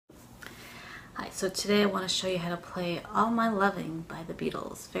Hi, so today I want to show you how to play All My Loving by the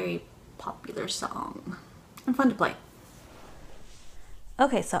Beatles. Very popular song and fun to play.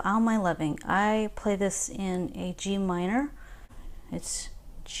 Okay, so All My Loving. I play this in a G minor. It's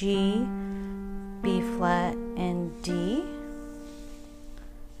G, B flat, and D.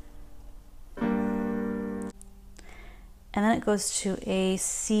 And then it goes to a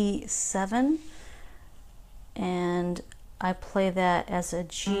C7, and I play that as a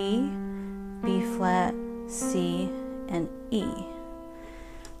G, B flat, C, and E.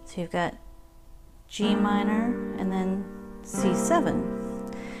 So you've got G minor and then C7.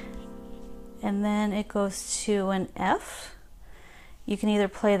 And then it goes to an F. You can either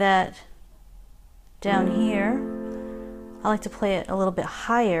play that down here. I like to play it a little bit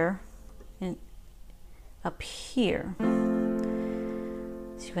higher and up here. So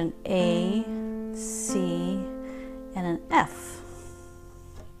you have an A, C, and an F.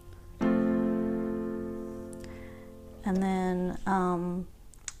 And then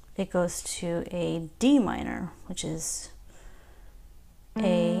it goes to a D minor, which is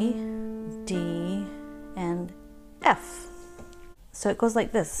A, D, and F. So it goes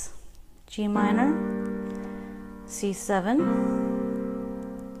like this: G minor, C7,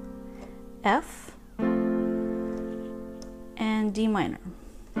 F, and D minor.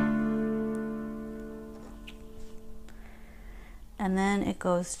 And then it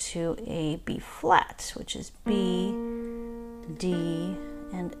goes to a B flat, which is B, D,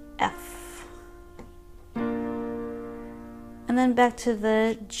 and F. And then back to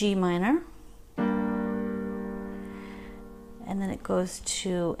the G minor. And then it goes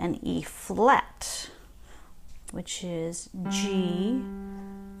to an E flat, which is G,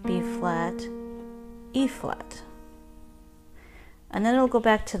 B flat, E flat. And then it'll go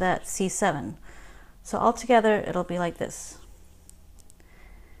back to that C7. So altogether it'll be like this: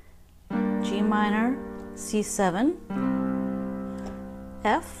 G minor, C7,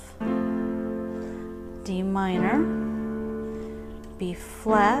 F, D minor, B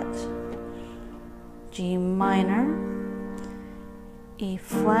flat, G minor, E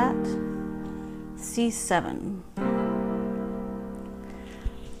flat, C7.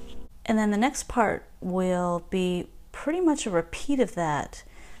 And then the next part will be pretty much a repeat of that.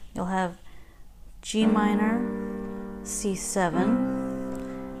 You'll have G minor, C7,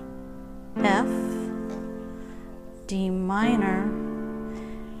 F, D minor,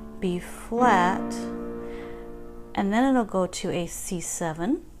 B flat, and then it'll go to a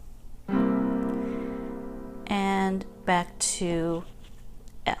C7 and back to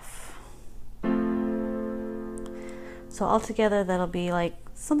F. So altogether that'll be like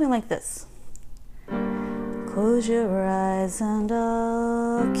something like this: close your eyes and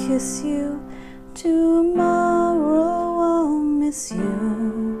I'll kiss you. Tomorrow I'll miss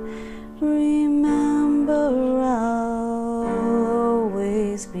you. Remember, I'll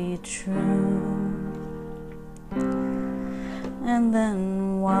always be true. And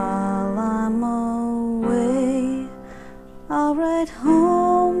then while I'm away, I'll write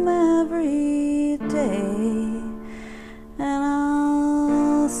home every day, and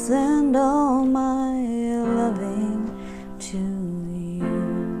I'll send all my loving to you.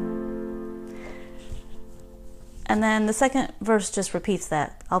 And then the second verse just repeats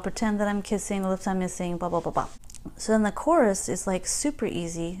that. I'll pretend that I'm kissing, the lips I'm missing, blah, blah, blah, blah. So then the chorus is like super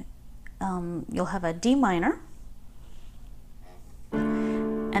easy. You'll have a D minor,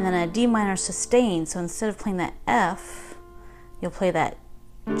 and then a D minor sustain. So instead of playing that F, you'll play that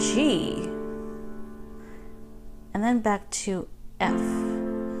G, and then back to F.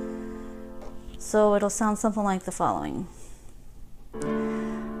 So it'll sound something like the following: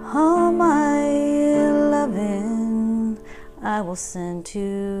 all my loving I will send to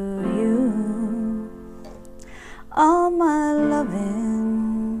you. All my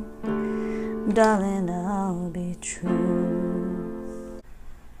loving, darling, I'll be true.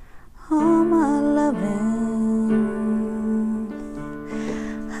 All my loving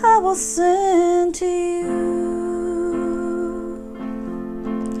I will send to you.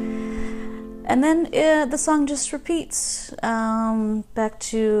 And then the song just repeats back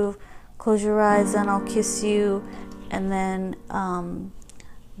to close your eyes and I'll kiss you, and then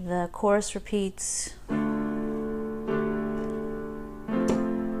the chorus repeats.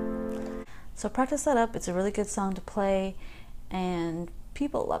 So practice that up. It's a really good song to play and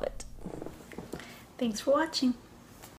people love it. Thanks for watching.